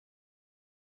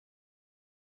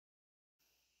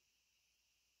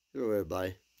Hello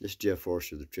everybody, this is Jeff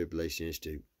Forster of the Tribulation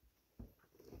Institute. Do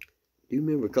you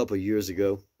remember a couple of years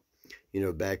ago,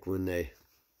 back when they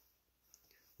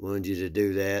wanted you to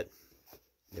do that,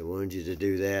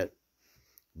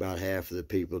 about half of the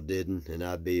people didn't, and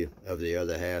I'd be of the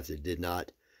other half that did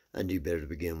not. I knew better to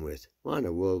begin with. Why in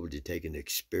the world would you take an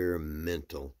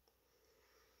experimental,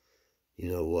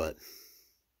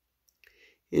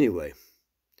 Anyway,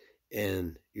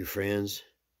 and your friends,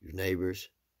 your neighbors,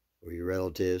 or your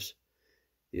relatives,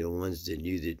 ones that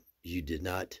knew that you did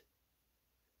not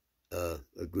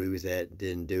agree with that,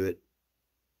 didn't do it,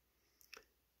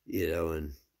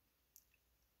 and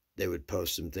they would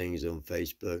post some things on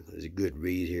Facebook. There's a good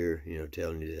read here,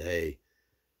 telling you that, hey,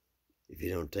 if you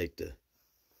don't take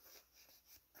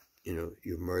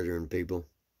you're murdering people,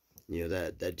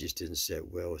 that just didn't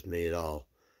sit well with me at all.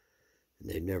 And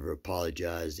they never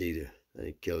apologized either. I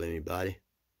didn't kill anybody.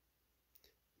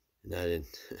 And I didn't,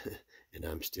 and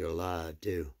I'm still alive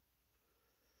too.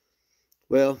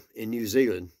 Well, in New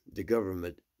Zealand, the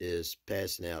government is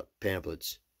passing out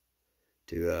pamphlets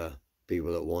to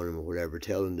people that want them or whatever,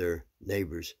 telling their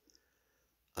neighbors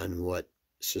on what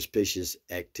suspicious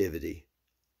activity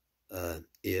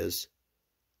is,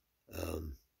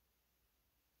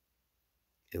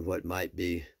 and what might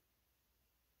be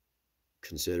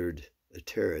considered a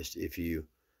terrorist if you,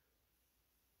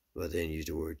 well, they didn't use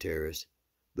the word terrorist,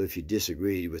 but if you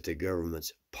disagreed with the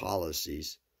government's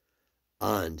policies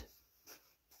on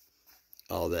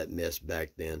all that mess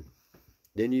back then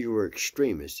you were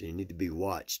extremists and you need to be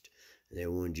watched. And they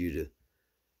wanted you to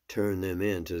turn them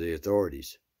in to the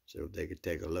authorities so they could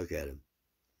take a look at them.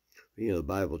 The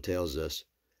Bible tells us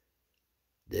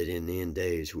that in the end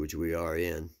days, which we are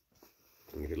in,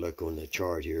 you can look on the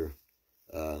chart here,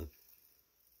 around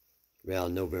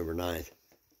November 9th,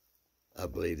 I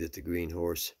believe that the green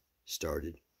horse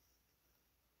started.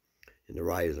 And the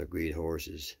ride of the green horse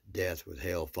is death with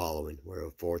hell following, where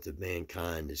a fourth of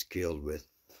mankind is killed with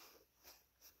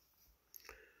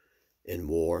in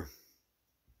war,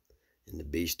 and the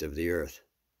beast of the earth,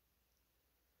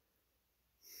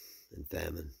 and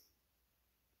famine.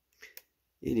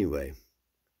 Anyway,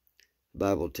 the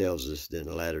Bible tells us that in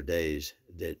the latter days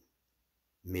that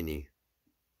many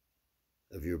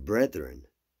of your brethren,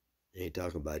 he ain't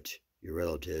talking about your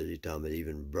relatives, he's talking about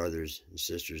even brothers and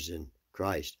sisters in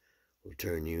Christ, will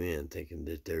turn you in thinking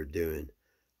that they're doing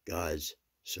God's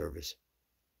service.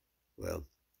 Well,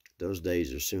 those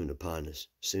days are soon upon us,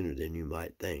 sooner than you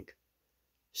might think.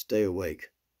 Stay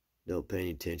awake. Don't pay any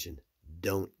attention.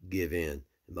 Don't give in.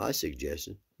 And my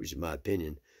suggestion, which is my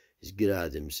opinion, is get out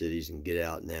of them cities and get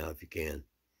out now if you can.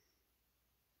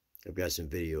 I've got some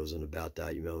videos on about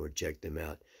that. You might want to check them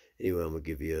out. Anyway, I'm going to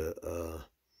give you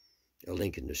a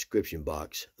link in the description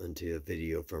box unto a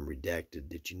video from Redacted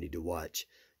that you need to watch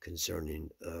concerning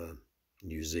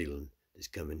New Zealand that's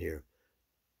coming here.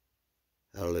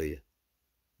 Hallelujah.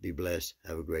 Be blessed.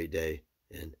 Have a great day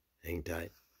and hang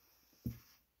tight.